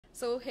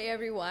So, hey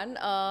everyone,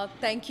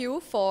 thank you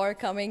for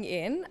coming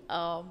in.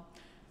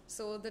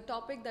 So the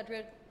topic that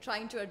we're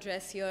trying to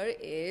address here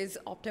is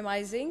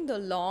optimizing the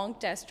long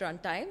test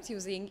runtimes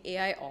using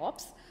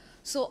AIOps.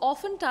 So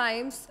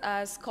oftentimes,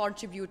 as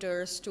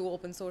contributors to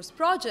open source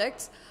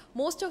projects,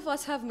 most of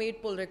us have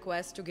made pull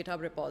requests to GitHub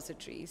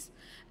repositories.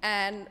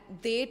 And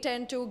they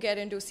tend to get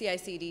into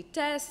CI/CD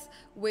tests,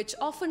 which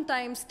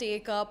oftentimes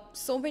take up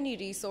so many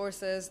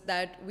resources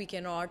that we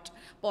cannot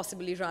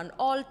possibly run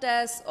all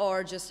tests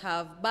or just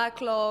have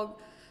backlog.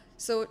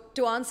 So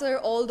to answer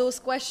all those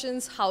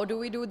questions, how do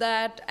we do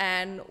that,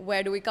 and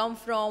where do we come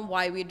from,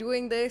 why are we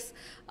doing this,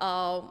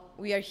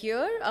 we are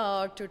here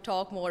to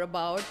talk more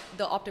about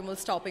the optimal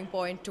stopping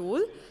point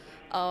tool.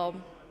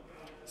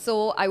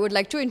 So I would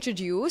like to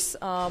introduce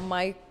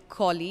my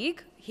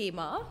colleague,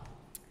 Hema.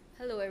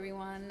 Hello,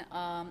 everyone.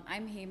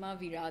 I'm Hema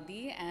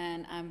Veeradhi,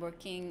 and I'm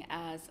working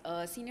as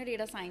a senior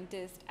data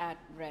scientist at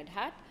Red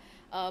Hat.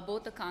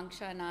 Both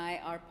Aakanksha and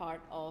I are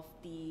part of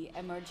the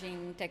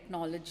emerging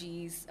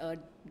technologies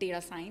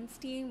data science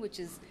team, which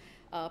is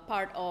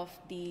part of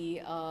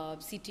the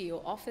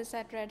CTO office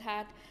at Red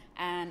Hat,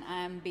 and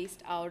I'm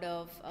based out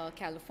of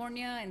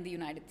California in the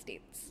United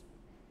States.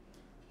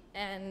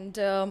 And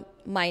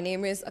my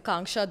name is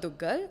Aakanksha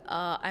Duggal.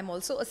 I'm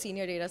also a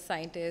senior data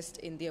scientist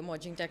in the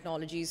emerging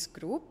technologies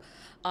group,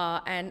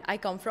 and I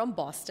come from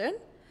Boston.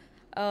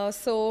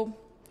 So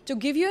to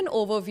give you an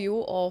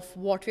overview of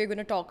what we're going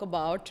to talk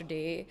about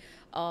today,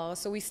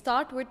 so we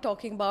start with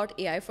talking about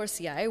AI for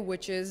CI,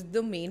 which is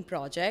the main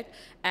project,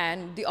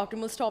 and the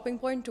optimal stopping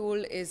point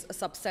tool is a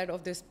subset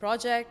of this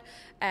project.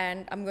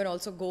 And I'm going to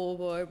also go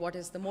over what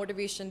is the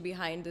motivation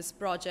behind this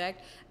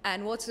project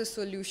and what's the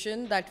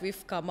solution that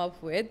we've come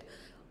up with,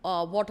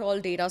 what all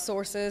data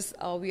sources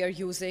we are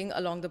using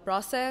along the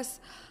process,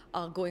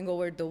 going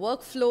over the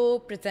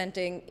workflow,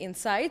 presenting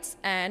insights,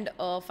 and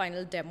a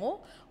final demo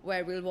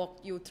where we'll walk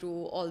you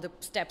through all the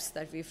steps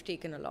that we've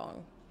taken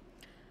along.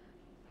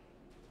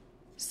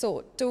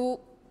 So to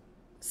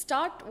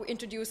start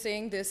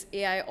introducing this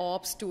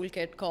AIOps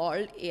toolkit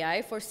called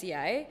AI for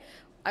CI,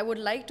 I would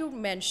like to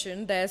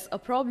mention there's a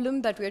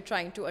problem that we're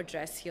trying to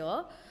address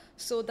here,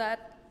 so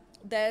that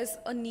there's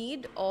a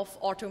need of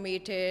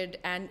automated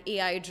and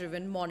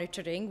AI-driven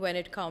monitoring when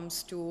it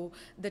comes to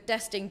the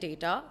testing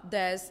data.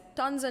 There's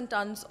tons and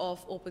tons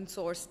of open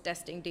source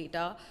testing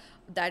data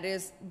that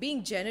is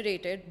being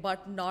generated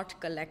but not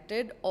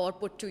collected or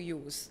put to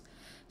use.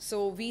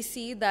 So we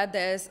see that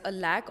there's a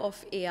lack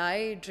of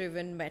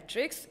AI-driven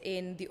metrics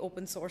in the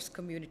open source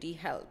community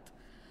health.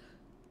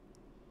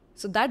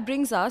 So that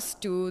brings us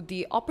to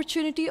the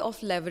opportunity of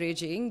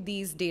leveraging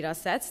these data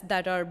sets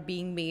that are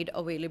being made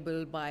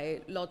available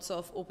by lots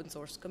of open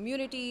source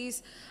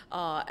communities.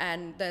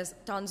 And there's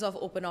tons of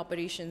open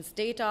operations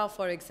data.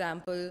 For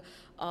example,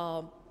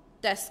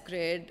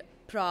 TestGrid,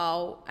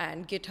 Prow,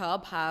 and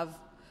GitHub have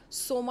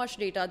so much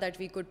data that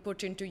we could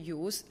put into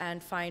use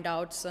and find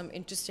out some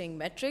interesting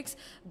metrics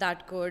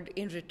that could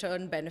in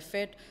return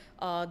benefit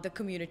the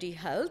community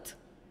health.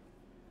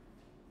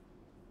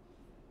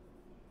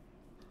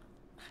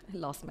 I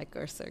lost my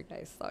cursor,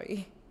 guys,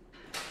 sorry.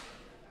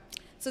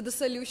 So the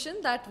solution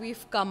that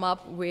we've come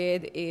up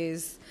with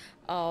is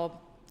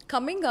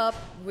coming up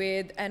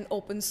with an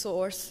open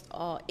source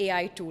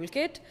AI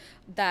toolkit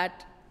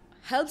that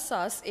helps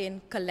us in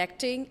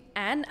collecting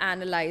and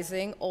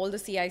analyzing all the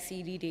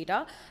CI/CD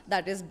data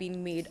that is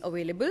being made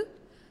available.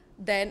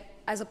 Then,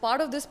 as a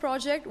part of this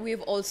project,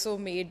 we've also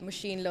made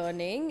machine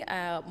learning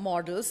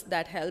models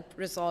that help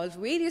resolve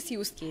various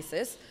use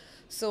cases.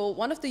 So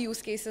one of the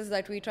use cases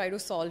that we try to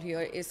solve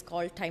here is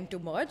called time to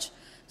merge.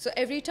 So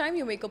every time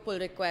you make a pull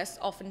request,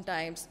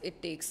 oftentimes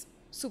it takes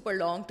super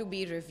long to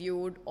be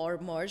reviewed or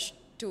merged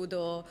to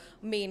the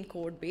main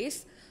code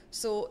base.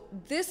 So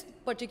this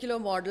particular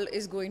model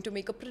is going to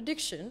make a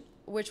prediction,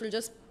 which will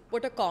just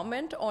put a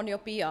comment on your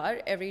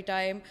PR every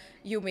time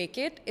you make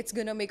it. It's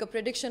going to make a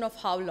prediction of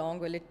how long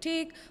will it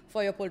take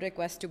for your pull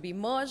request to be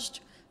merged.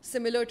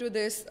 Similar to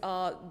this,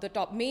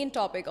 the main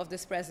topic of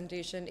this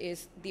presentation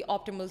is the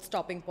optimal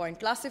stopping point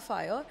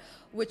classifier,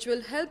 which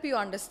will help you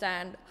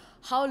understand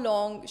how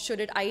long should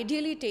it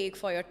ideally take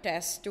for your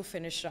test to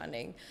finish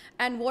running,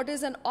 and what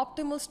is an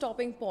optimal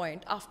stopping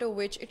point after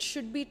which it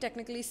should be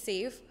technically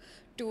safe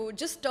to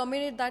just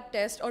terminate that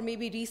test or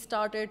maybe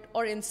restart it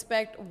or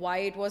inspect why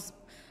it was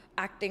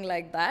acting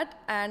like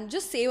that, and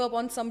just save up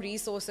on some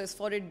resources,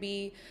 for it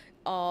be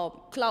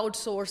cloud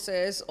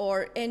sources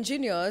or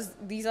engineers.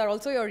 These are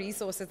also your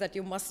resources that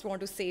you must want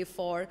to save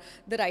for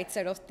the right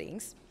set of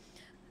things.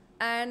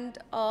 And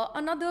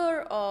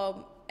another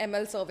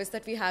ML service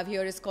that we have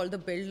here is called the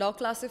build log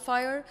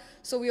classifier.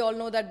 So we all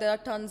know that there are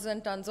tons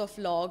and tons of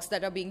logs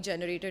that are being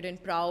generated in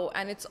Prow,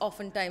 and it's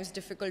oftentimes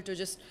difficult to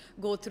just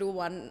go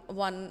through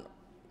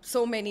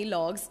so many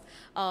logs.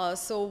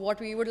 So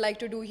what we would like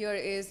to do here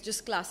is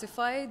just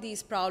classify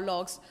these Prow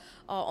logs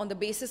on the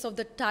basis of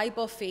the type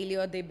of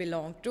failure they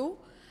belong to.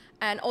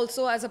 And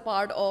also, as a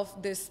part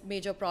of this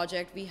major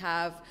project, we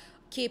have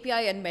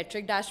KPI and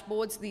metric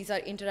dashboards. These are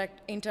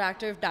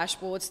interactive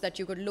dashboards that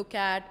you could look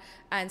at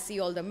and see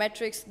all the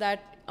metrics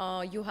that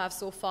you have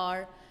so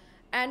far.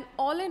 And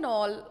all in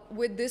all,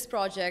 with this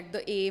project,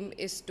 the aim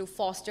is to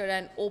foster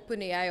an open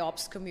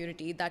AIOps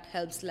community that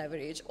helps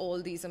leverage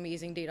all these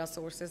amazing data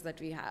sources that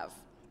we have.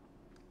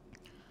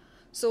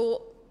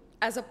 So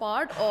as a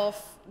part of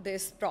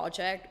this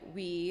project,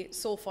 we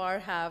so far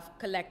have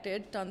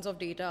collected tons of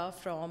data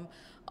from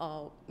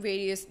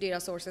various data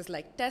sources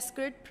like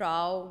TestGrid,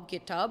 Prow,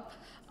 GitHub,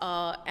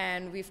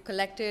 and we've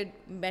collected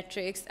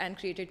metrics and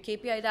created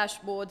KPI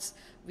dashboards.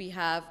 We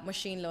have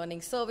machine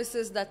learning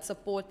services that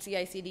support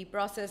CI/CD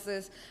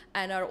processes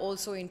and are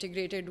also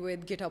integrated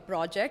with GitHub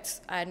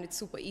projects, and it's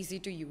super easy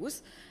to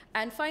use.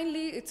 And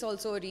finally, it's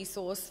also a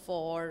resource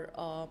for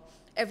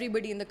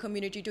everybody in the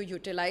community to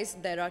utilize.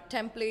 There are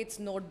templates,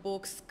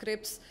 notebooks,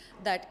 scripts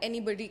that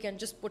anybody can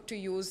just put to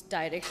use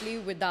directly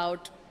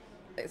without,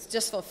 it's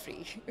just for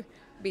free,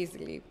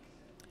 basically.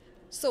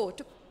 So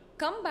to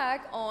come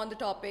back on the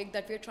topic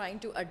that we're trying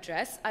to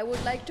address, I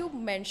would like to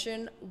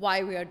mention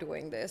why we are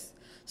doing this.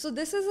 So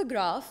this is a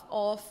graph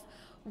of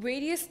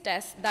various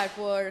tests that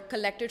were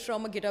collected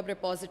from a GitHub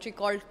repository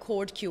called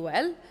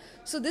CodeQL.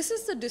 So this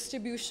is the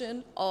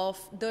distribution of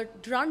the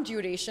run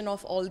duration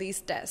of all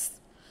these tests.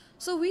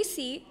 So we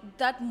see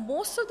that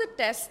most of the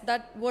tests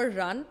that were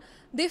run,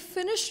 they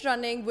finished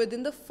running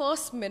within the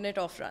first minute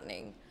of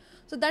running.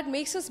 So that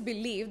makes us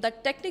believe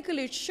that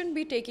technically it shouldn't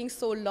be taking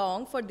so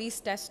long for these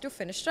tests to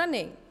finish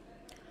running.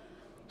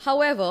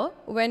 However,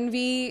 when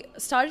we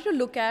started to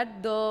look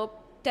at the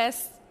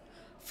tests,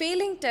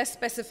 failing tests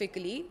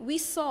specifically, we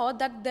saw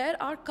that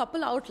there are a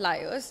couple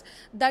outliers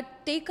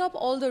that take up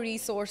all the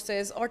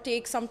resources or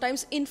take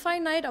sometimes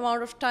infinite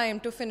amount of time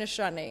to finish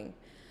running.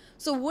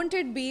 So wouldn't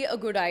it be a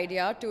good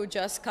idea to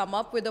just come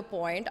up with a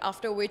point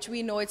after which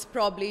we know it's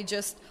probably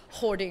just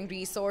hoarding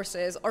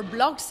resources or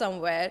blocked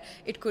somewhere?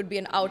 It could be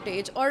an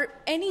outage or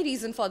any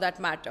reason for that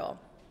matter.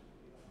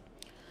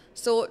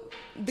 So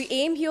the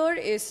aim here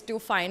is to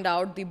find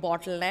out the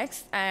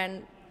bottlenecks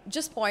and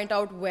just point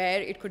out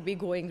where it could be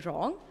going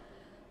wrong.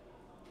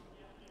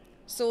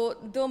 So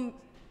the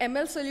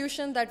ML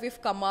solution that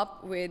we've come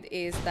up with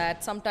is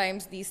that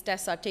sometimes these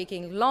tests are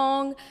taking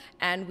long,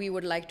 and we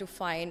would like to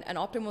find an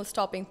optimal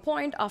stopping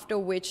point after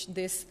which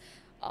this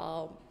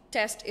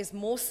test is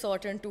most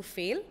certain to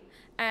fail.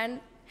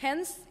 And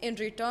hence, in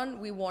return,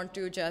 we want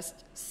to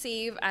just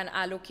save and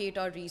allocate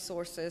our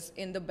resources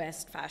in the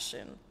best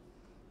fashion.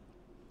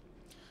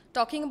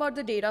 Talking about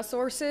the data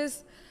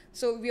sources,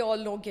 so we all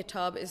know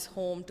GitHub is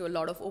home to a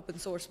lot of open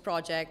source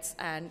projects,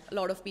 and a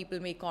lot of people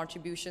make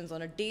contributions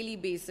on a daily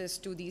basis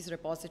to these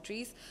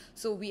repositories.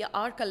 So we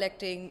are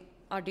collecting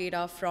our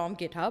data from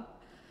GitHub.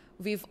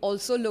 We've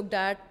also looked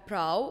at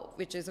Prow,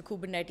 which is a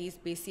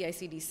Kubernetes-based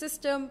CI/CD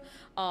system.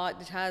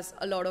 It has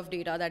a lot of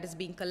data that is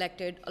being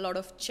collected. A lot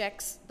of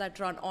checks that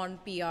run on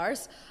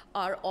PRs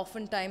are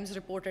oftentimes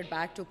reported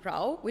back to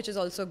Prow, which is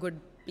also a good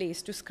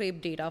place to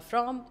scrape data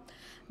from.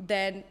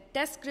 Then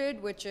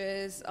TestGrid, which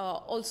is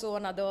also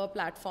another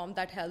platform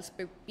that helps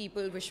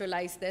people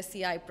visualize their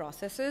CI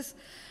processes.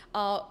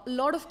 A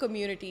lot of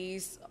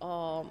communities,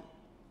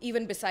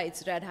 even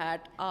besides Red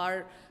Hat,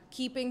 are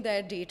keeping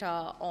their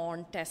data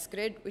on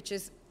TestGrid, which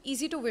is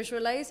easy to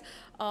visualize,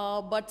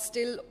 but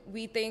still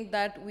we think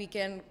that we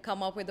can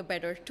come up with a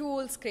better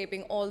tool,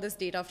 scraping all this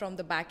data from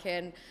the back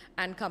end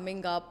and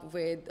coming up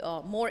with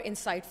more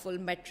insightful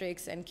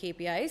metrics and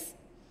KPIs.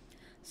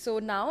 So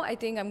now I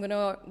think I'm going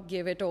to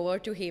give it over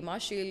to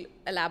Hema. She'll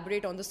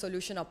elaborate on the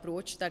solution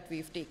approach that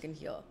we've taken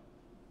here.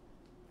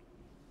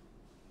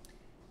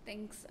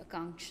 Thanks,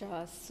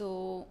 Aakanksha.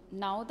 So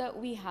now that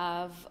we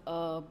have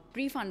a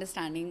brief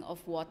understanding of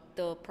what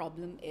the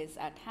problem is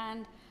at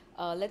hand,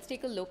 let's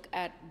take a look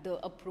at the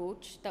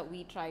approach that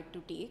we tried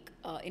to take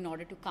in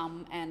order to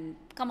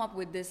come up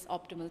with this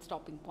optimal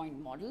stopping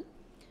point model.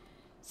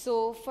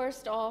 So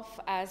first off,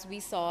 as we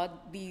saw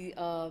the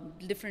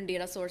different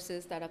data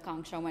sources that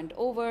Aakanksha went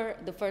over,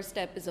 the first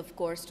step is, of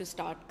course, to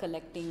start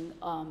collecting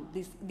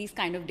these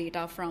kind of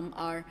data from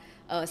our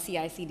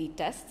CI/CD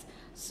tests.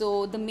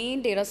 So the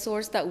main data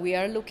source that we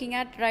are looking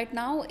at right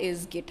now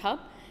is GitHub.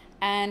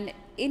 And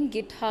in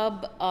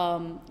GitHub,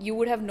 you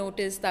would have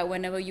noticed that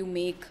whenever you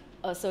make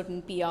a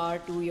certain PR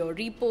to your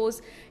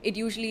repos, it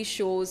usually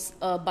shows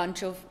a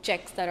bunch of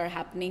checks that are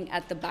happening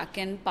at the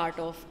backend part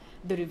of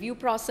the review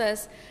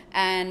process.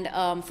 And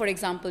for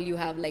example, you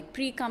have like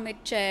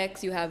pre-commit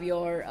checks, you have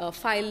your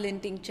file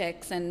linting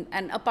checks,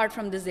 and apart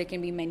from this, there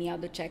can be many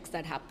other checks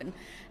that happen.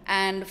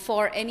 And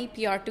for any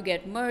PR to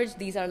get merged,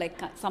 these are like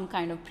some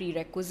kind of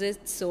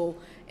prerequisites. So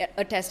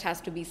a test has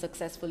to be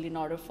successful in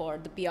order for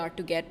the PR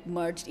to get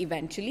merged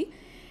eventually.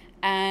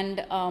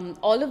 And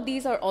all of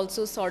these are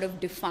also sort of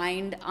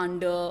defined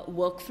under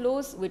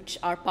workflows, which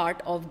are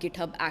part of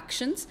GitHub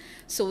Actions.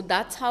 So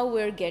that's how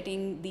we're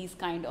getting these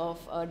kind of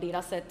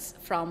data sets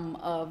from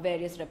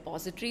various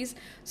repositories.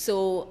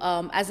 So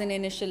as an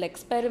initial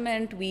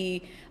experiment,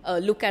 we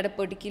look at a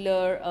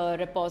particular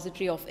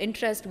repository of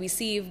interest. We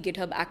see if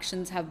GitHub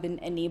Actions have been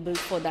enabled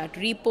for that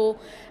repo.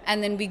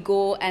 And then we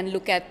go and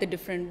look at the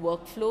different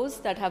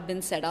workflows that have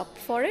been set up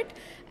for it.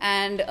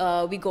 and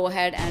we go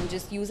ahead and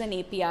just use an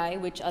API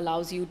which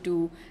allows you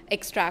to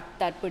extract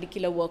that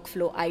particular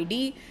workflow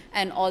ID,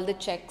 and all the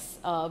checks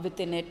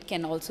within it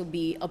can also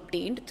be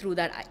obtained through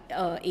that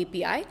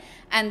API,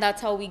 and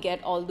that's how we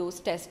get all those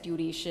test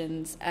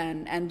durations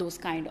and those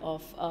kind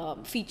of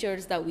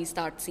features that we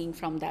start seeing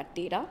from that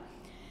data.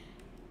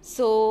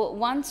 So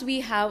once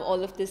we have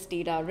all of this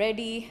data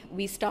ready,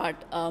 we start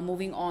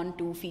moving on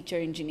to feature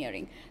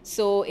engineering.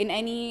 So in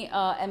any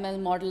ML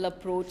model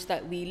approach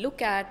that we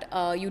look at,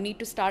 you need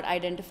to start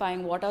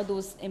identifying what are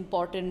those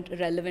important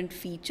relevant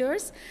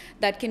features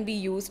that can be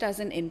used as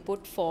an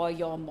input for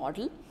your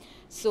model.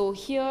 So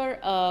here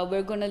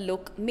we're going to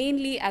look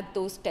mainly at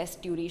those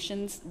test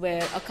durations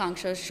where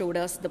Aakanksha showed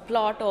us the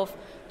plot of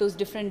those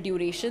different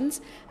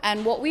durations.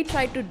 And what we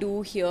try to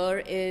do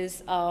here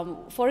is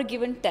for a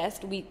given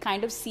test, we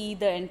kind of see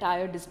the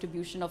entire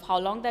distribution of how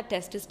long that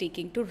test is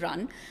taking to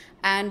run.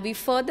 And we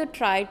further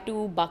try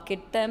to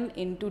bucket them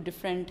into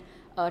different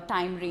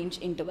time range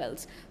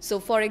intervals. So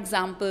for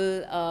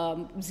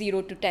example,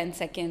 0 to 10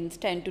 seconds,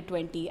 10 to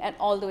 20, and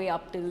all the way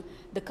up till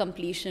the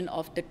completion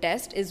of the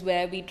test is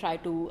where we try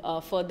to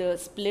further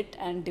split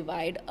and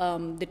divide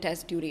the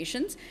test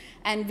durations.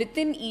 And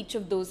within each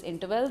of those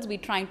intervals, we're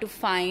trying to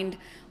find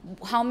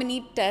how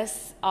many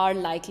tests are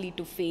likely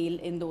to fail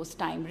in those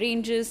time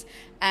ranges.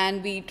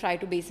 And we try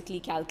to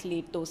basically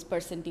calculate those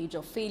percentage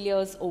of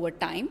failures over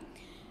time.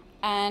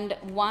 And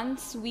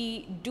once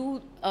we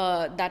do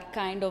that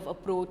kind of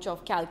approach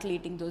of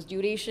calculating those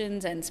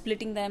durations and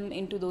splitting them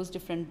into those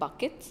different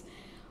buckets,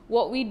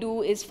 what we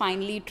do is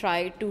finally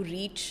try to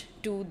reach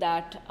to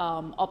that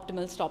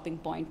optimal stopping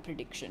point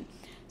prediction.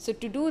 So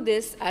to do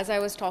this, as I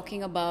was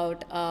talking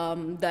about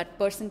that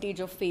percentage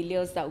of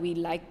failures that we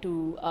like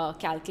to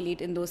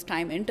calculate in those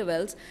time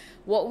intervals,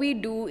 what we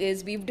do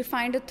is we've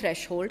defined a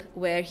threshold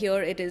where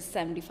here it is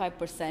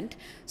 75%.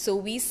 So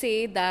we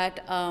say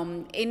that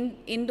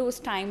in those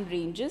time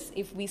ranges,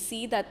 if we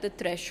see that the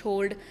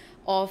threshold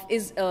of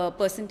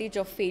percentage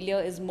of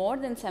failure is more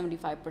than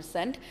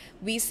 75%,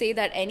 we say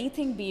that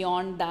anything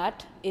beyond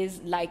that is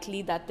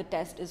likely that the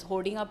test is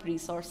hoarding up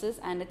resources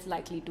and it's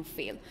likely to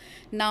fail.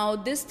 Now,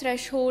 this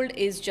threshold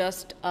is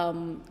just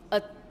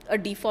a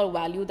default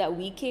value that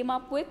we came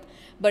up with,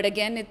 but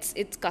again, it's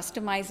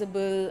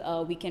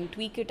customizable. We can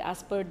tweak it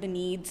as per the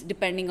needs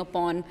depending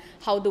upon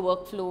how the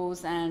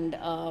workflows and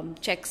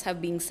checks have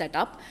been set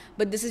up.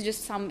 But this is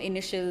just some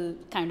initial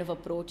kind of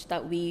approach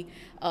that we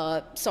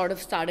sort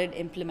of started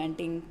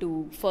implementing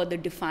to further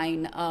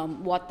define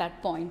what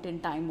that point in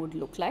time would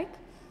look like.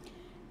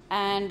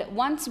 And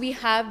once we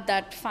have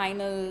that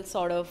final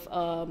sort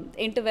of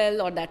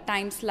interval or that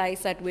time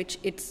slice at which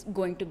it's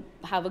going to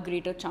have a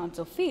greater chance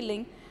of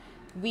failing,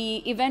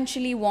 we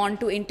eventually want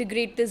to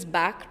integrate this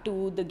back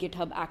to the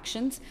GitHub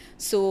Actions.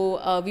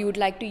 So we would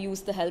like to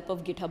use the help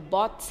of GitHub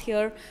bots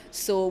here.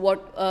 So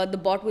what the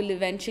bot will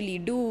eventually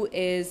do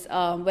is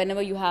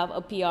whenever you have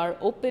a PR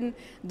open,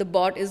 the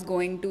bot is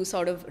going to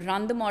sort of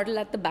run the model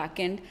at the back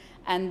end,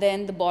 and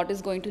then the bot is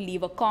going to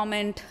leave a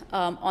comment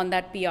on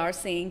that PR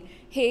saying,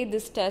 hey,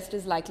 this test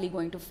is likely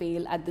going to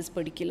fail at this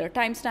particular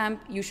timestamp.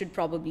 You should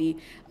probably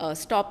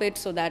stop it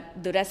so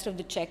that the rest of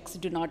the checks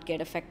do not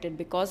get affected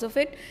because of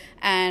it.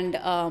 And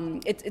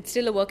it's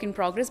still a work in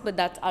progress, but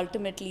that's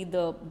ultimately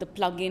the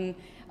plugin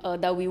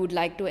that we would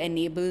like to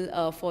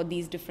enable for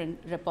these different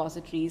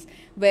repositories,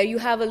 where you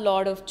have a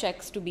lot of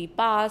checks to be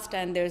passed,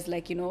 and there's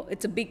like, you know,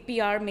 it's a big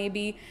PR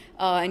maybe,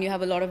 and you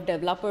have a lot of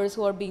developers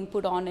who are being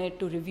put on it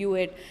to review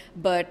it,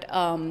 but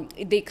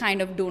they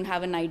kind of don't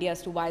have an idea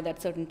as to why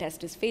that certain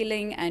test is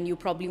failing, and you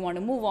probably want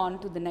to move on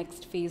to the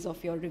next phase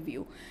of your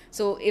review.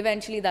 So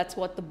eventually that's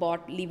what the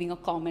bot leaving a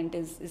comment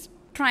is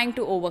trying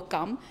to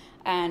overcome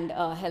and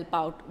help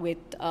out with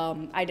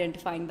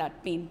identifying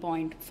that pain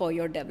point for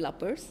your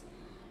developers.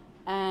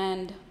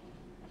 And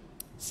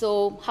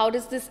so how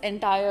does this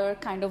entire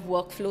kind of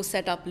workflow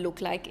setup look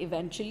like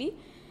eventually?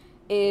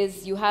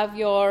 Is you have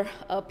your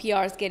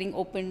PRs getting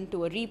open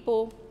to a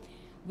repo.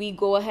 We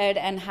go ahead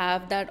and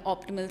have that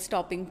optimal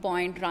stopping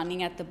point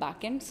running at the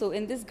backend. So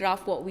in this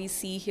graph, what we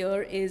see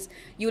here is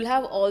you'll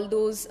have all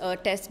those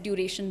test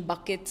duration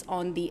buckets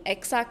on the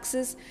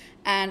x-axis,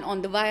 and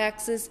on the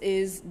y-axis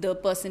is the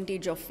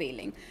percentage of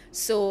failing.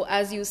 So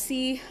as you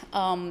see,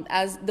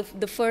 as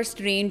the first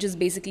range is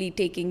basically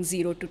taking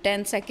 0 to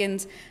 10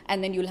 seconds,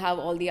 and then you'll have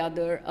all the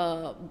other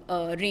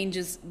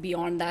ranges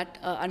beyond that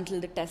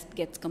until the test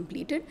gets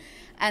completed.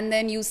 And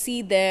then you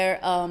see there,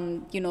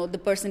 you know, the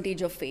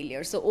percentage of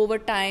failure. So over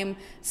time,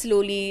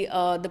 slowly,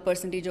 the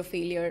percentage of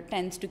failure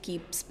tends to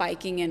keep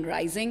spiking and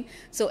rising.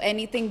 So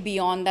anything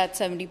beyond that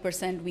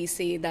 70%, we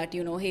say that,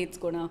 you know, hey, it's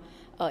gonna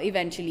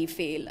eventually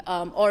fail.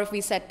 Or if we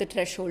set the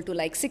threshold to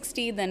like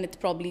 60, then it's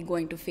probably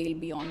going to fail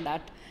beyond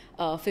that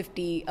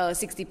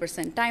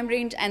 60% time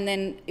range. And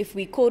then if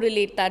we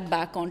correlate that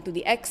back onto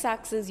the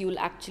x-axis, you'll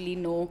actually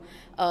know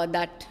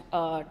that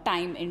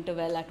time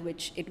interval at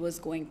which it was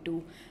going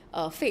to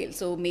fail.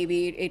 So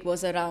maybe it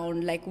was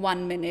around like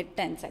 1 minute,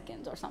 10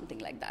 seconds or something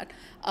like that.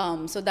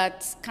 So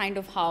that's kind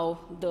of how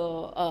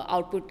the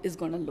output is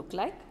going to look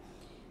like.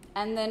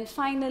 And then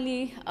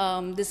finally,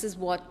 this is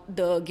what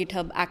the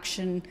GitHub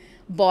action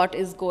bot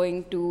is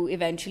going to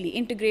eventually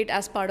integrate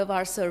as part of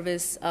our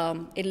service.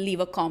 It'll leave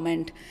a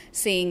comment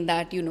saying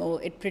that,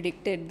 it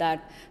predicted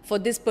that for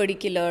this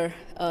particular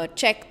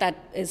check that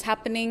is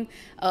happening,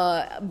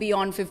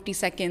 beyond 50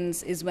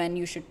 seconds is when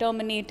you should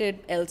terminate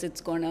it, else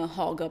it's going to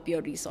hog up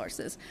your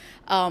resources.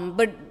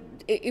 But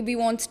we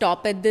won't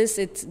stop at this.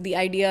 The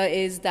idea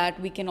is that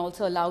we can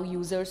also allow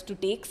users to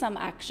take some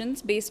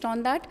actions based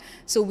on that.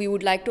 So we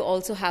would like to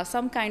also have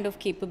some kind of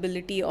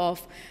capability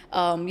of,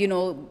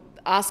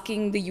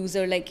 asking the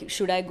user, like,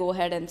 should I go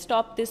ahead and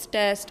stop this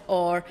test,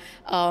 or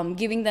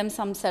giving them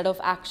some set of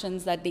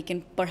actions that they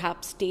can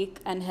perhaps take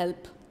and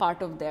help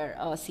part of their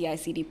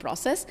CI/CD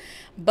process.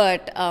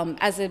 But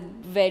as a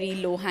very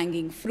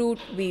low-hanging fruit,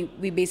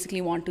 we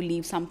basically want to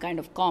leave some kind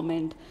of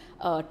comment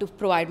to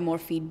provide more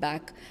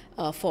feedback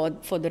for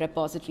the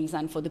repositories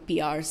and for the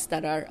PRs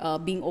that are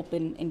being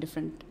open in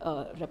different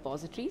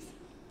repositories.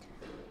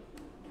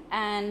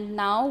 And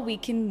now we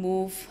can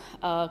move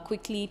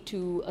quickly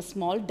to a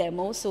small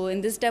demo. So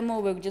in this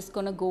demo, we're just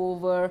going to go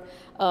over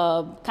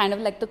kind of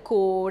like the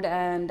code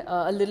and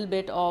a little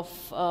bit of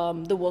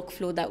the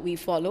workflow that we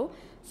follow.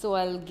 So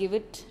I'll give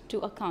it to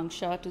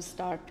Aakanksha to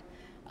start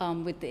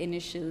with the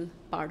initial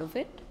part of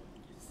it.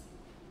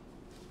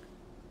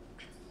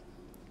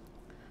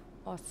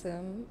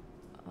 Awesome.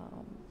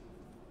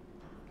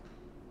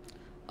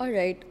 All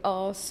right.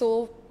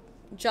 So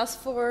just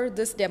for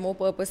this demo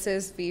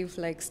purposes, we've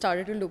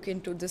started to look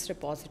into this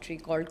repository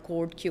called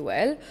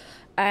CodeQL,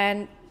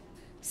 and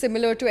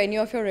similar to any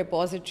of your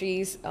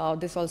repositories,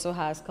 this also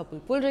has a couple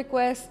pull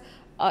requests.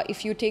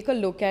 If you take a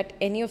look at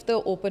any of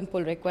the open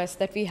pull requests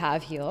that we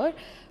have here,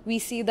 we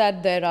see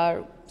that there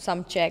are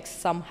some checks,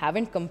 some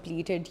haven't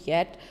completed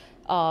yet,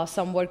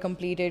 some were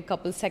completed a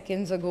couple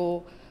seconds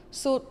ago.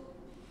 So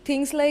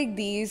things like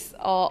these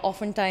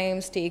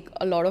oftentimes take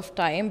a lot of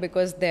time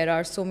because there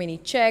are so many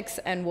checks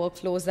and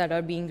workflows that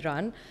are being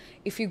run.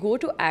 If you go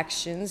to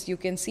actions, you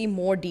can see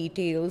more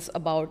details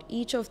about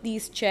each of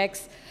these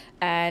checks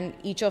and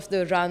each of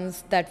the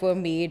runs that were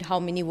made,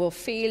 how many were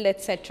failed,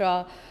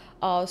 etc.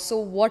 So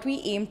what we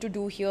aim to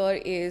do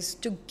here is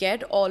to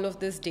get all of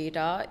this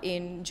data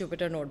in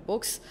Jupyter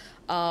Notebooks,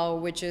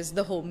 which is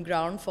the home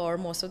ground for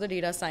most of the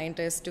data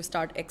scientists to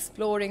start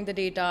exploring the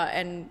data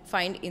and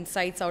find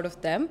insights out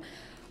of them.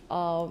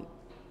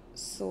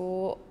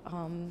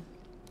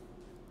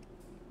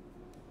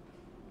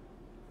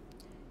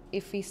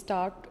 If we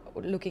start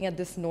looking at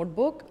this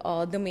notebook,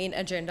 the main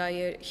agenda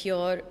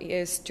here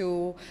is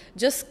to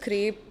just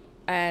scrape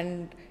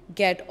and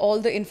get all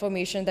the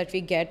information that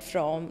we get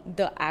from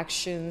the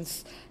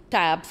actions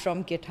tab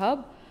from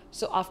GitHub.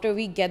 So after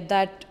we get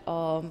that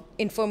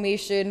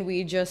information,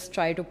 we just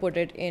try to put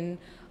it in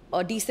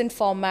a decent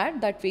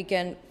format that we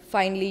can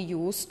finally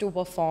use to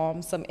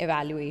perform some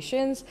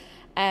evaluations.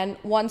 And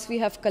once we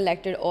have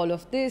collected all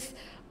of this,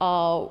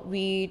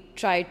 we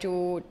try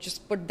to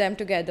just put them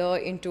together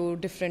into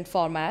different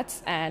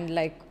formats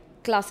and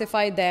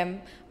classify them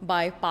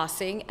by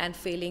passing and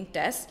failing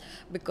tests,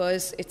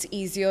 because it's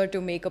easier to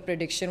make a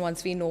prediction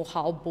once we know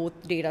how both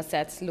data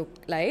sets look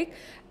like.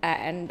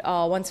 And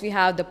once we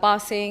have the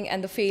passing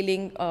and the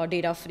failing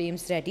data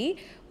frames ready,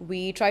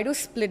 we try to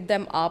split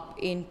them up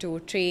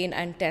into train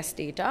and test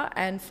data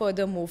and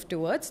further move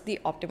towards the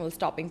optimal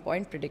stopping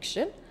point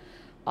prediction.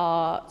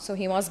 So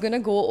Hema's going to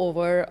go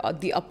over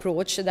the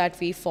approach that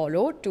we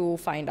follow to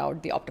find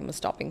out the optimal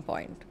stopping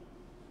point.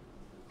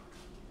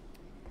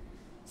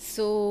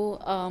 So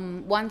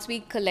once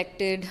we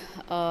collected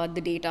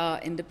the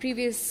data in the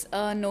previous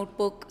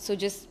notebook, so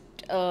just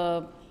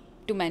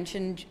to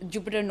mention,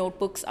 Jupyter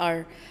Notebooks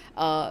are,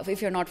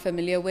 if you're not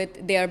familiar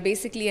with, they are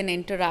basically an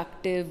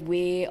interactive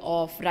way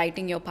of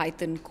writing your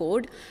Python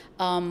code.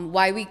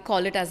 Why we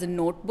call it as a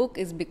notebook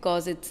is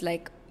because it's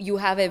you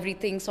have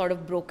everything sort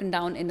of broken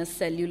down in a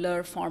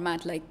cellular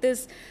format like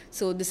this.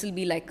 So this will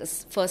be like a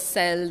first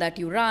cell that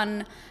you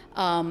run,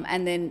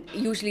 and then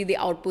usually the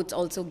outputs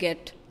also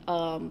get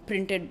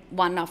printed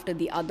one after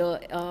the other,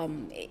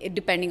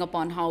 depending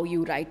upon how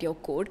you write your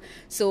code.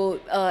 So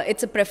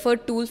it's a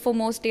preferred tool for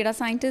most data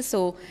scientists.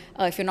 So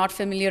if you're not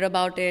familiar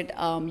about it,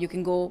 you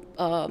can go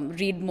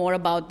read more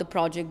about the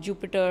project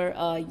Jupyter.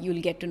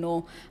 You'll get to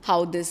know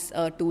how this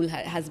tool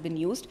has been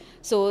used.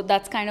 So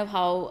that's kind of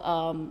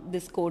how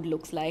this code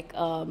looks like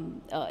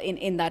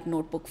in that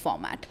notebook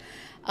format.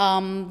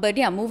 But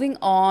yeah, moving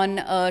on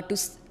to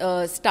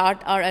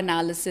start our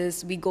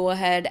analysis, we go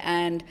ahead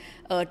and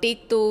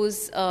take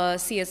those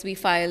CSV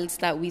files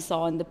that we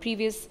saw in the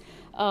previous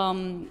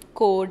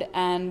code,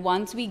 and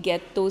once we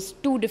get those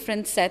two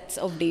different sets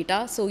of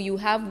data, so you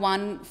have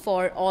one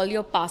for all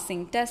your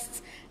passing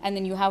tests, and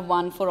then you have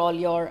one for all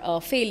your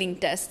failing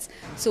tests.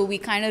 So we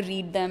kind of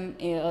read them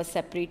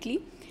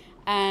separately.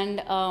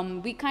 And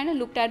we kind of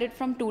looked at it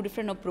from two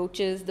different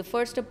approaches. The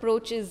first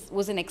approach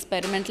was an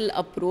experimental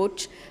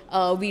approach.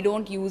 We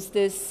don't use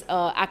this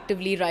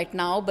actively right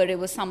now, but it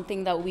was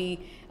something that we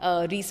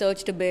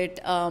researched a bit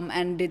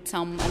and did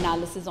some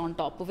analysis on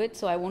top of it.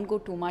 So I won't go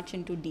too much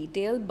into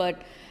detail,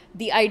 but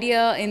The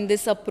idea in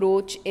this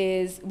approach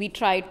is we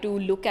try to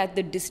look at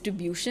the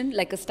distribution,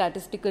 like a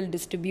statistical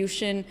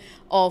distribution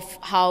of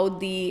how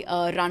the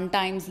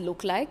runtimes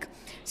look like.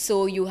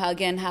 So you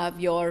again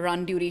have your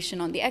run duration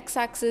on the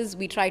x-axis.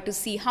 We try to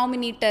see how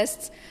many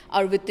tests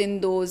are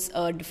within those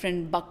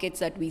different buckets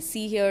that we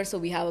see here. So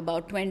we have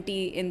about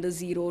 20 in the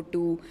 0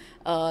 to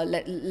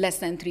less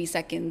than 3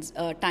 seconds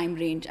time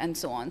range and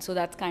so on. So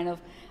that's kind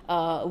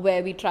of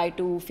where we try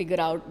to figure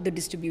out the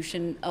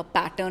distribution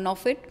pattern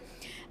of it.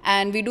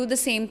 And we do the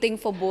same thing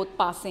for both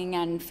passing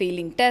and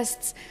failing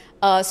tests.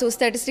 So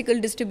statistical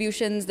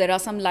distributions, there are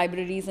some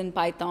libraries in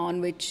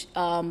Python which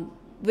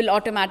will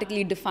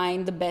automatically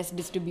define the best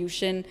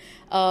distribution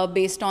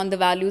based on the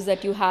values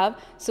that you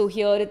have. So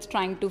here it's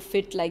trying to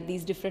fit like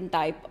these different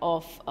type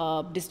of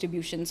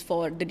distributions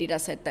for the data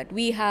set that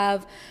we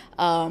have.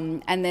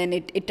 And then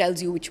it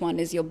tells you which one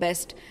is your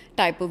best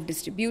type of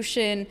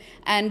distribution.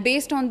 And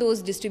based on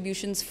those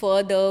distributions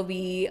further,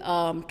 we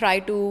try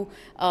to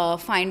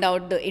find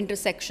out the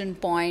intersection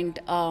point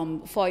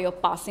for your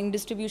passing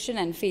distribution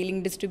and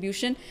failing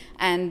distribution.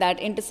 And that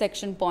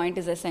intersection point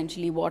is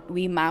essentially what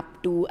we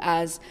map to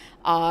as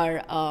our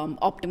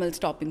optimal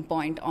stopping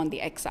point on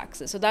the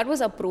x-axis. So that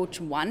was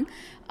approach one.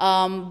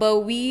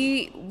 But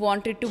we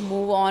wanted to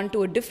move on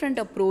to a different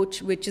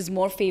approach which is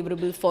more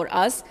favorable for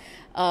us,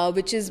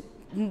 which is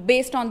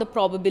based on the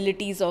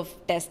probabilities of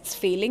tests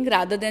failing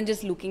rather than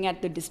just looking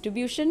at the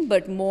distribution,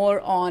 but more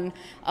on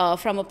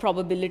from a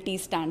probability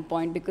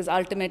standpoint, because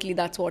ultimately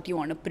that's what you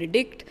want to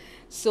predict.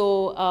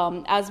 So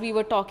as we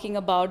were talking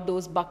about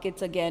those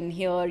buckets again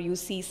here, you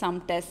see some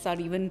tests are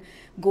even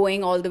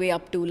going all the way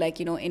up to like,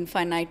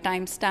 infinite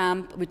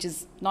timestamp, which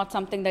is not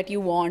something that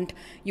you want.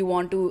 You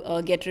want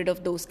to get rid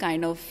of those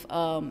kind of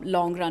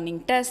long running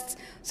tests.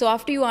 So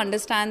after you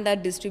understand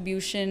that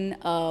distribution,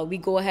 we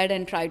go ahead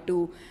and try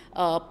to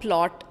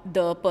plot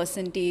the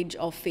percentage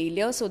of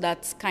failure. So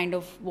that's kind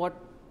of what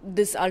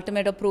this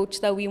ultimate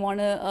approach that we want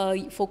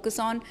to focus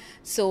on.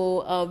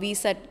 So we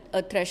set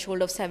a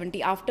threshold of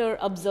 70. After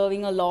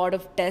observing a lot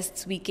of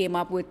tests, we came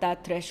up with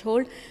that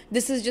threshold.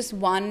 This is just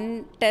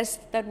one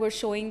test that we're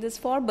showing this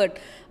for, but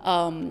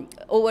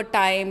over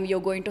time,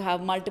 you're going to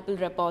have multiple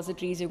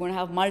repositories, you're going to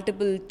have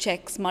multiple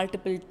checks,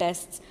 multiple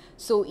tests.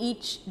 So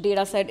each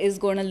data set is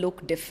going to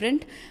look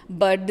different,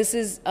 but this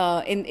is,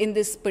 in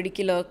this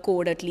particular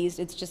code at least,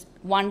 it's just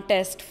one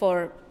test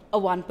for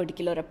one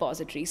particular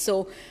repository.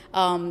 So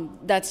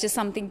that's just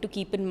something to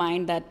keep in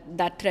mind, that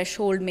that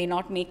threshold may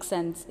not make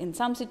sense in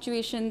some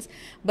situations,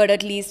 but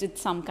at least it's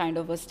some kind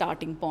of a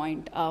starting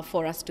point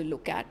for us to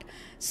look at.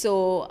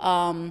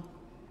 So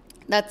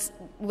that's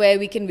where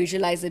we can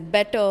visualize it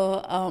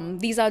better.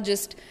 These are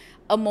just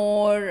a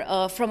more,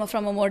 from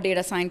a more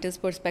data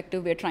scientist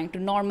perspective, we're trying to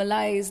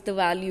normalize the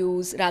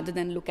values rather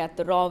than look at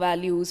the raw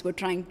values. We're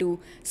trying to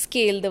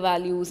scale the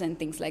values and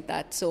things like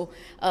that. So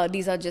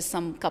these are just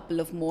some couple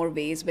of more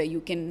ways where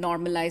you can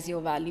normalize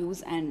your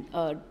values and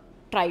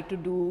try to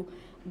do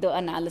the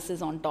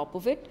analysis on top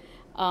of it.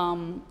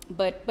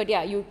 But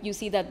yeah, you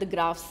see that the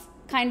graphs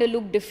kind of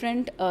look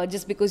different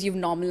just because you've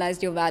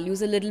normalized your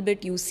values a little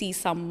bit. You see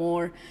some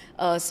more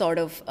sort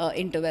of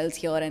intervals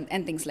here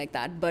and things like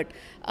that, but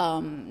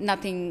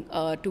nothing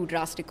too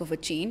drastic of a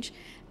change.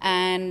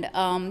 And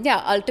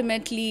yeah,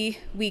 ultimately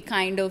we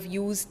kind of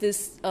use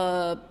this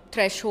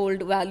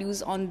threshold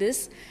values on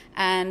this,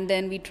 and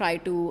then we try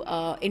to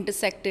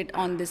intersect it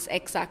on this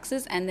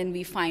x-axis, and then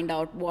we find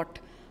out what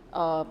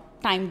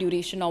time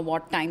duration or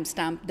what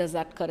timestamp does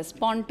that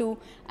correspond to,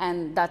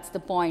 and that's the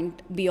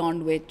point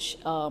beyond which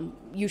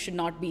you should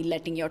not be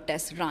letting your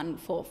tests run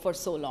for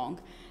so long.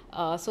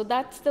 So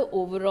that's the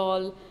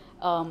overall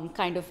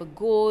kind of a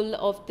goal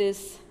of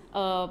this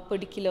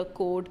particular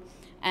code.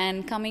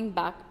 And coming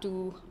back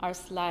to our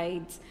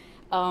slides,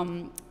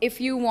 if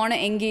you want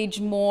to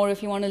engage more,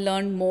 if you want to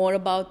learn more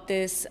about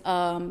this,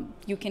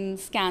 you can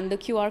scan the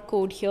QR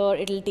code here.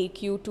 It'll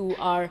take you to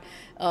our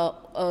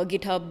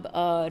GitHub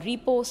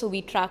repo, so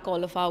we track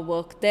all of our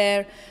work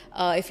there.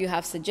 If you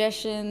have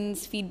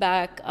suggestions,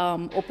 feedback,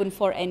 open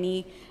for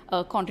any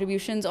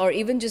contributions, or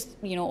even just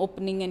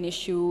opening an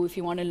issue if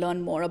you want to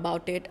learn more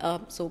about it.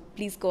 So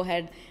please go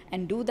ahead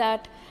and do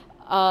that.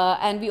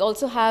 And we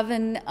also have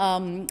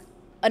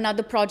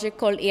another project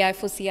called AI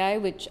CI,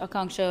 which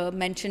Aakanksha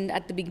mentioned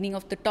at the beginning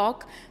of the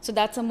talk. So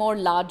that's a more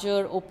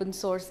larger open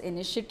source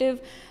initiative,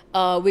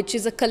 which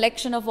is a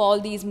collection of all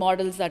these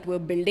models that we're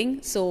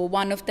building. So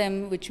one of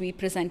them, which we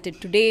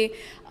presented today,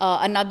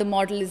 another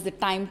model is the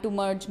time to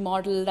merge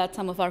model that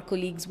some of our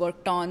colleagues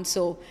worked on.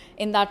 So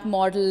in that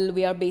model,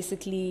 we are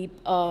basically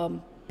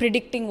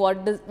predicting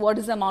what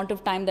is the amount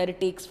of time that it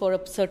takes for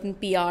a certain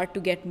PR to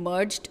get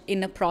merged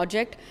in a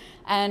project.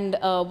 And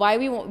why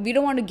we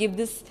don't want to give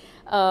this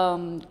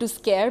to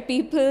scare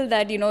people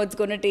that it's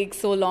going to take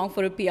so long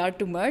for a PR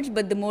to merge,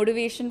 but the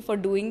motivation for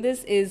doing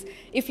this is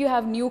if you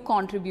have new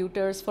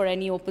contributors for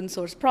any open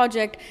source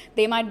project,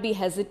 they might be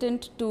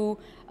hesitant to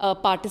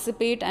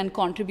participate and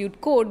contribute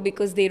code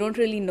because they don't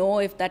really know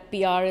if that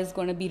PR is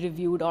going to be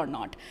reviewed or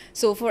not.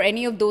 So for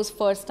any of those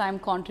first-time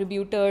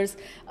contributors,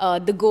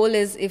 the goal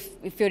is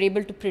if you're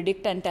able to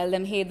predict and tell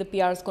them, hey, the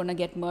PR is going to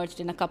get merged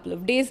in a couple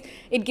of days,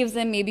 it gives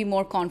them maybe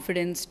more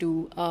confidence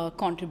to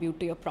contribute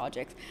to your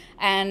projects.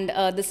 And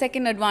the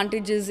second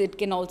advantage is it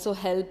can also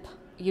help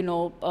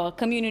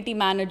community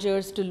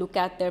managers to look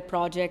at their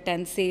project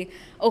and say,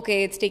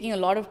 okay, it's taking a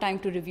lot of time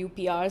to review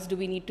PRs. Do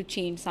we need to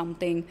change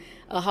something?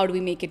 How do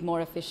we make it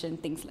more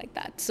efficient? Things like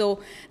that.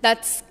 So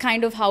that's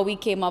kind of how we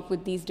came up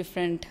with these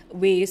different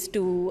ways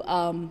to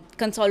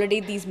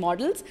consolidate these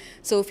models.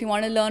 So if you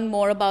want to learn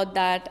more about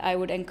that, I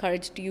would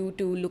encourage you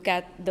to look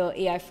at the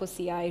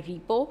AI4CI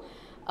repo.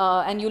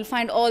 And you'll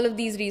find all of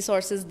these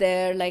resources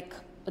there, like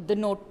the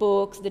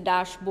notebooks, the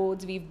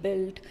dashboards we've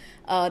built,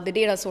 the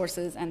data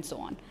sources, and so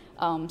on.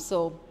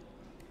 So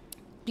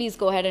please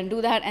go ahead and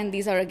do that. And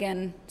these are,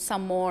 again,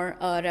 some more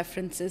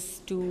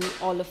references to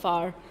all of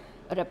our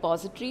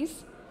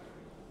repositories.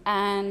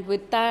 And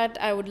with that,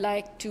 I would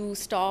like to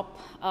stop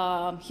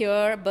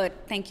here. But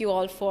thank you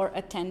all for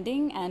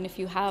attending. And if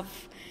you have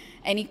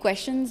any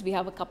questions, we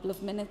have a couple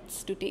of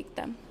minutes to take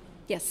them.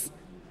 Yes?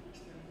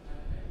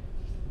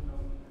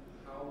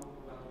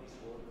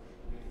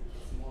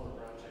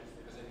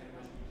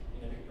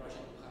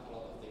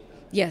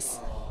 Yes.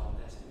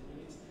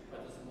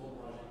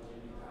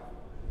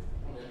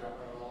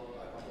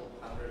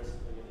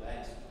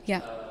 Yeah.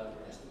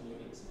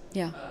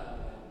 Yeah.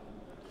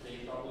 They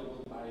probably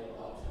will vary a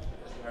lot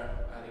because we are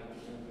adding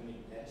different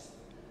unit tests.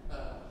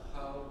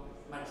 How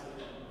much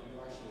data do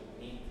you actually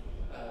need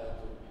to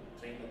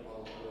train the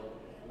model to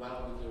work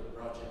well with your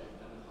project,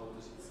 and how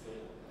does it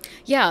scale?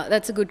 Yeah,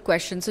 that's a good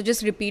question. So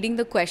just repeating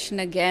the question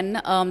again,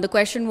 the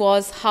question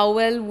was, how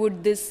well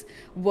would this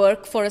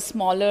work for a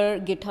smaller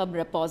GitHub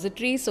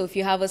repository? So if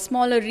you have a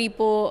smaller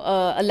repo,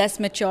 a less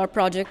mature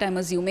project, I'm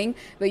assuming,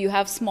 where you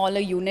have smaller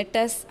unit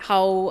tests,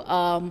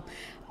 how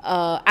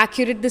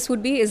accurate this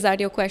would be? Is that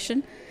your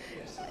question?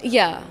 Yes.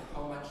 Yeah.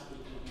 How much do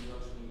you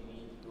actually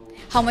need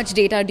to... How much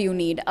data do you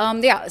need?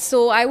 Yeah,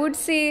 so I would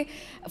say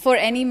for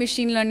any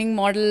machine learning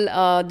model,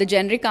 the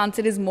generic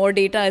answer is more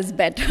data is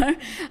better.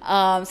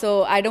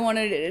 So I don't want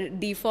to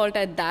default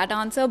at that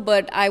answer,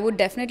 but I would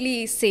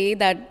definitely say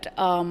that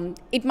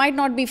it might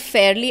not be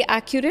fairly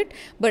accurate,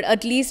 but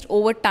at least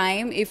over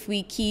time, if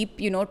we keep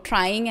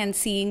trying and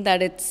seeing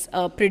that it's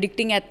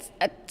predicting at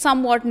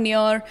somewhat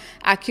near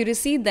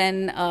accuracy,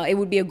 then it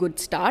would be a good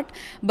start.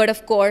 But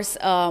of course,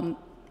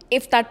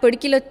 if that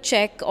particular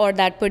check or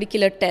that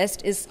particular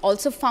test is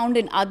also found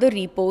in other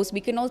repos, we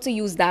can also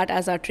use that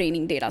as our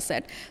training data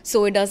set.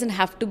 So it doesn't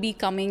have to be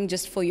coming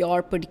just for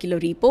your particular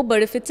repo,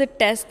 but if it's a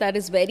test that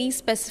is very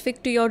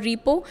specific to your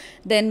repo,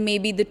 then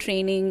maybe the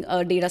training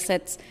data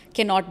sets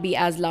cannot be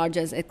as large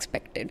as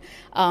expected.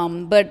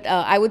 But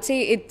I would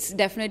say it's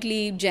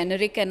definitely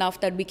generic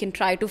enough that we can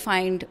try to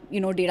find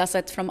data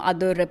sets from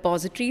other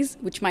repositories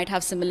which might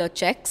have similar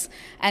checks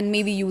and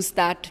maybe use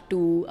that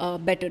to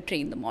better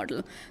train the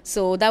model.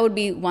 So that would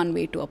be one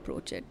way to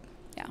approach it.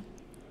 Yeah.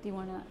 Do you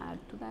want to add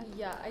to that?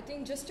 Yeah, I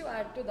think just to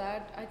add to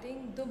that, I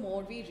think the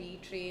more we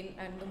retrain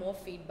and the more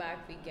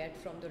feedback we get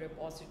from the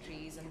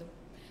repositories and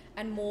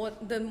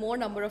the more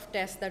number of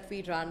tests that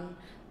we run,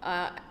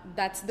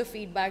 that's the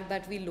feedback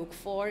that we look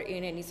for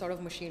in any sort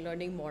of machine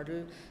learning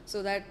model,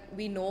 so that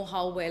we know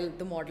how well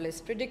the model is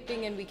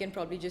predicting, and we can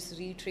probably just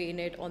retrain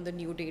it on the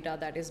new data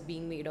that is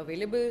being made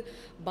available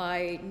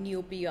by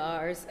new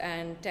PRs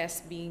and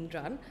tests being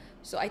run.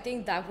 So I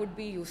think that would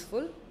be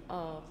useful.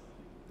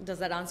 Does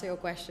that answer your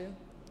question?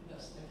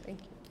 Yes.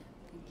 Thank you.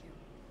 Thank you.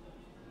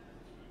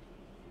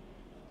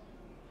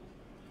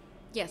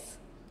 Yes.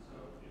 So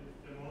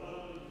if the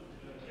model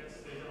gets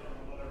data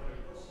from other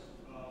repos,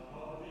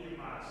 how do you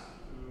match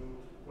to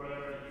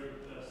whatever you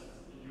test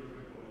in your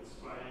repo? It's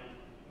by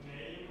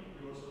name,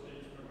 you also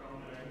take into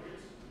account the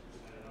language.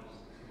 I don't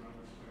know,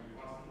 maybe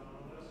faster than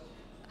others.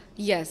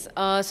 Yes.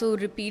 So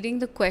repeating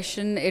the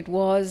question, it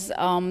was,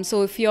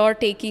 so if you're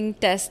taking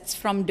tests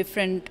from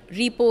different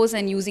repos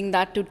and using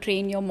that to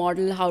train your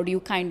model, how do you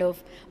kind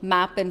of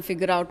map and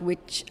figure out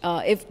which,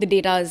 if the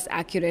data is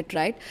accurate,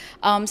 right?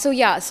 So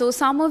yeah, so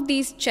some of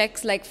these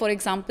checks, like for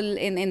example,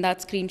 in that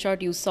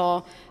screenshot you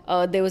saw,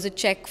 there was a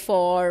check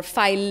for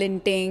file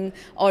linting,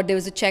 or there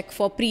was a check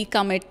for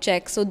pre-commit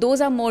check. So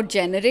those are more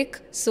generic.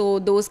 So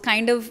those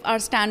kind of are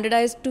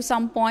standardized to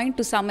some point,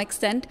 to some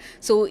extent.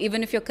 So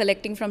even if you're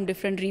collecting from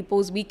different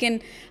repos, we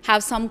can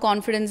have some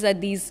confidence that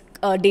these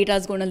data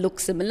is going to look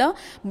similar.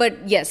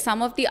 But yes,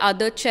 some of the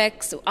other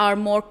checks are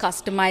more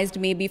customized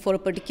maybe for a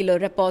particular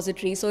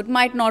repository. So it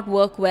might not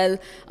work well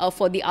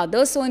for the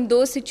others. So in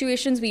those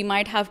situations, we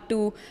might have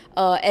to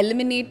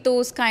eliminate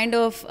those kind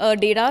of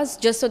data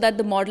just so that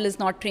the model is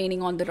not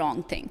training on the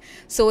wrong thing.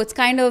 So it's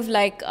kind of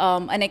like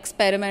an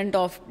experiment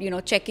of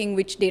checking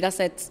which data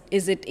sets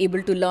is it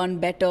able to learn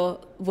better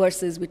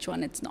versus which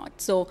one it's not.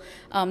 So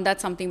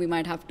that's something we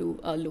might have to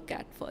look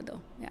at further.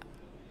 Yeah.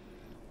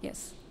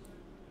 Yes.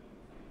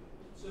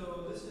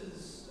 So this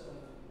is,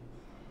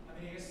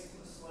 I guess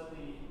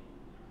slightly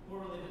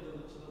more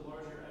related to the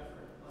larger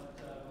effort.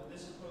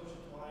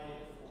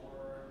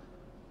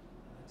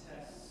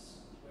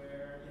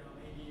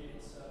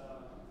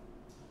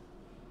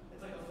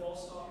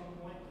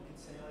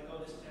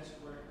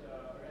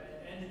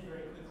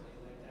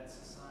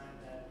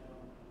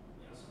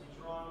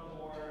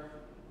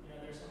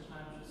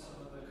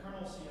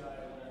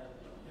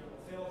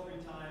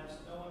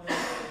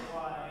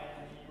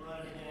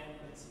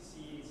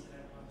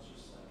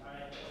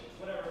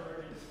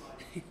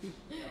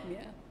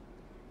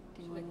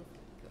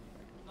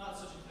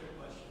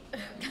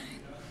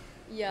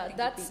 Yeah,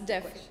 that's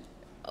definitely.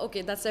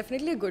 Okay, that's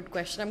definitely a good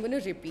question. I'm going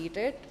to repeat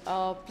it.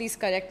 Please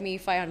correct me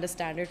if I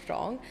understand it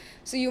wrong.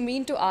 So you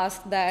mean to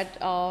ask that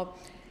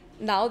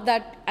now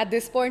that at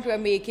this point we're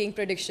making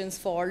predictions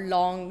for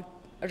long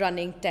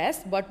running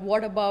tests, but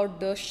what about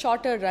the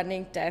shorter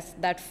running tests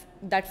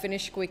that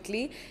finish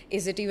quickly?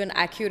 Is it even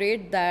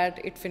accurate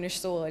that it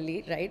finished so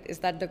early, right? Is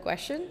that the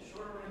question?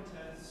 Short running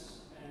tests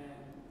and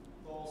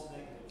false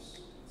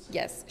negatives.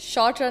 Yes,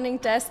 short running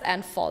tests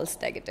and false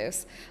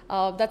negatives.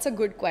 That's a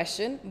good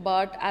question,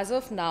 but as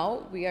of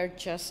now, we are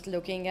just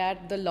looking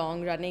at the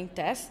long running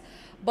tests.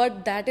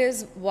 But that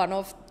is one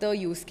of the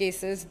use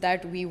cases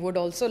that we would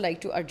also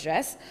like to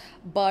address.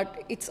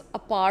 But it's a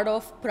part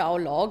of prow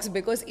logs,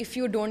 because if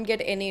you don't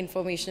get any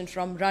information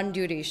from run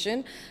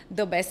duration,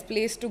 the best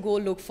place to go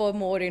look for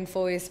more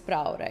info is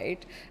prow,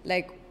 right?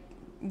 Like,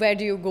 where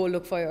do you go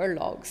look for your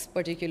logs,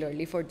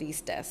 particularly for these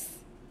tests?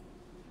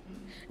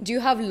 Do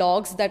you have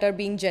logs that are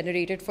being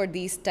generated for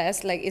these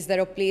tests? Like, is there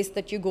a place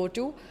that you go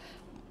to?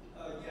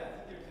 Yeah, I think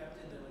they're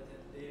kept in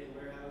the data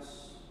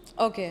warehouse.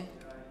 Okay.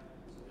 So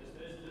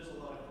there's a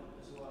lot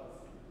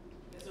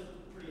of, it's a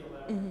pretty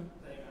elaborate thing. I mean,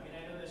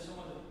 I know there's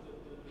someone,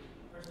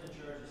 the person in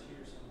charge is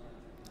here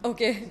somewhere.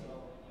 Okay. So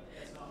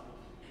it's not.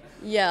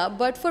 Yeah,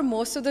 but for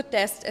most of the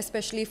tests,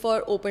 especially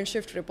for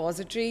Openshift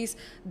repositories,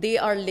 they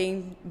are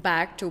linked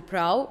back to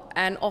prow.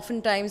 And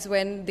oftentimes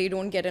when they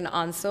don't get an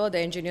answer, the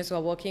engineers who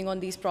are working on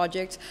these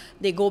projects,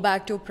 they go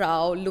back to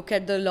prow, look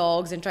at the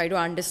logs and try to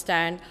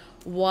understand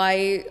why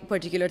a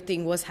particular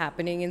thing was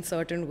happening in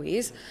certain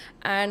ways.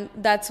 And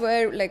that's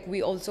where like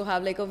we also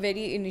have like a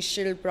very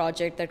initial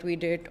project that we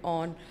did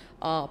on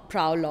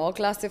prow log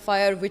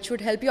classifier, which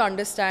would help you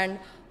understand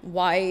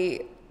why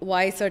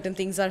certain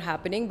things are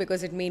happening,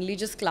 because it mainly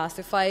just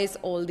classifies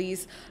all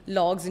these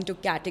logs into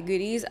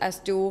categories as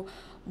to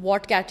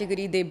what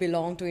category they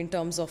belong to in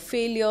terms of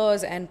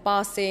failures and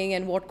passing,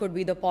 and what could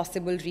be the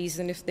possible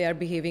reason if they are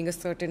behaving a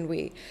certain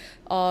way.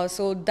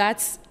 So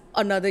that's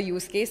another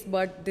use case,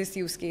 but this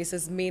use case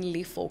is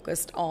mainly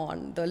focused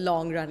on the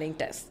long running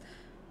tests.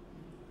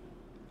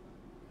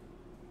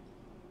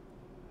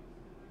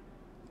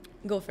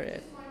 Go for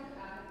it.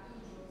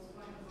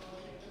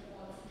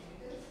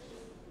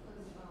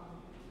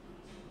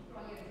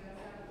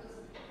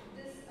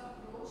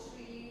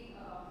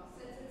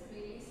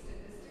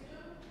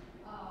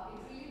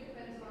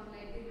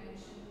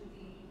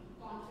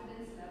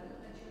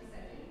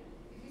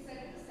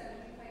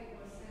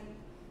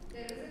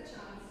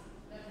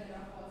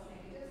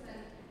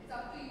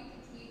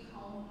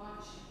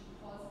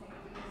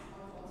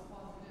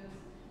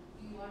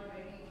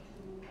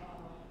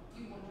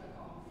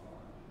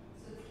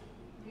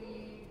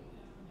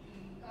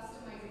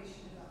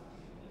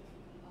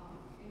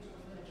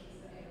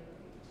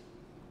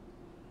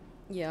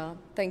 Yeah,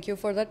 thank you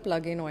for that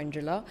plugin,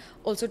 Angela.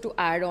 Also, to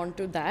add on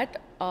to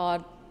that,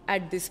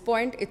 at this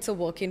point, it's a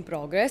work in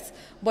progress.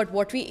 But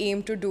what we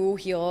aim to do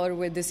here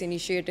with this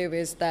initiative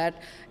is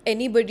that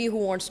anybody who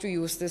wants to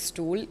use this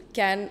tool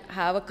can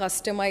have a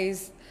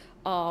customized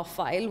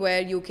file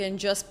where you can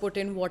just put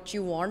in what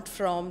you want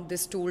from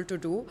this tool to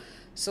do.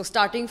 So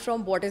starting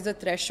from what is the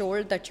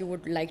threshold that you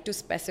would like to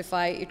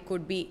specify, it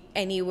could be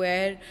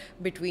anywhere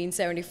between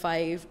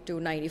 75 to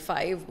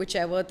 95,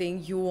 whichever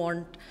thing you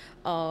want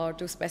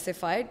to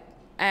specify.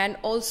 And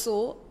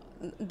also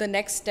the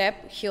next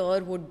step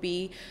here would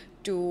be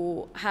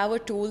to have a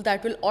tool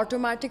that will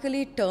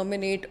automatically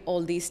terminate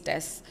all these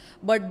tests.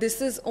 But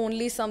this is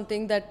only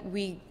something that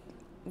we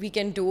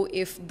can do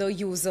if the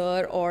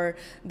user or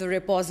the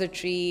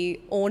repository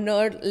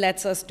owner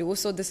lets us do.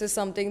 So this is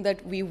something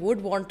that we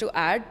would want to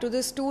add to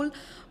this tool,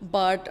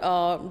 but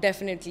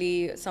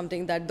definitely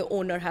something that the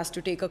owner has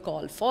to take a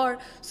call for.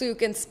 So you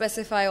can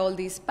specify all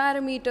these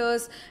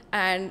parameters,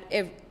 and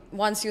if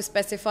once you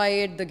specify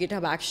it, the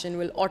GitHub action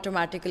will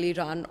automatically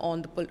run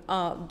on the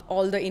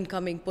all the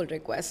incoming pull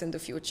requests in the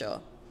future.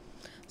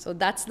 So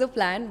that's the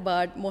plan,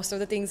 but most of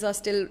the things are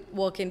still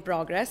work in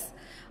progress.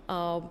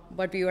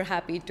 But we were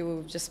happy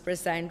to just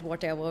present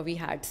whatever we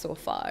had so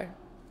far.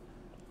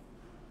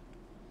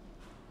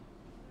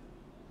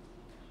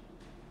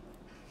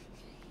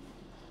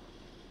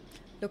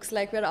 Looks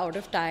like we're out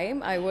of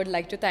time. I would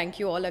like to thank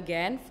you all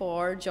again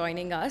for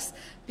joining us.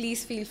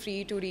 Please feel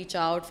free to reach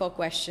out for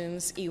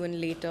questions even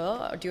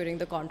later during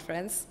the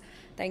conference.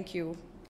 Thank you.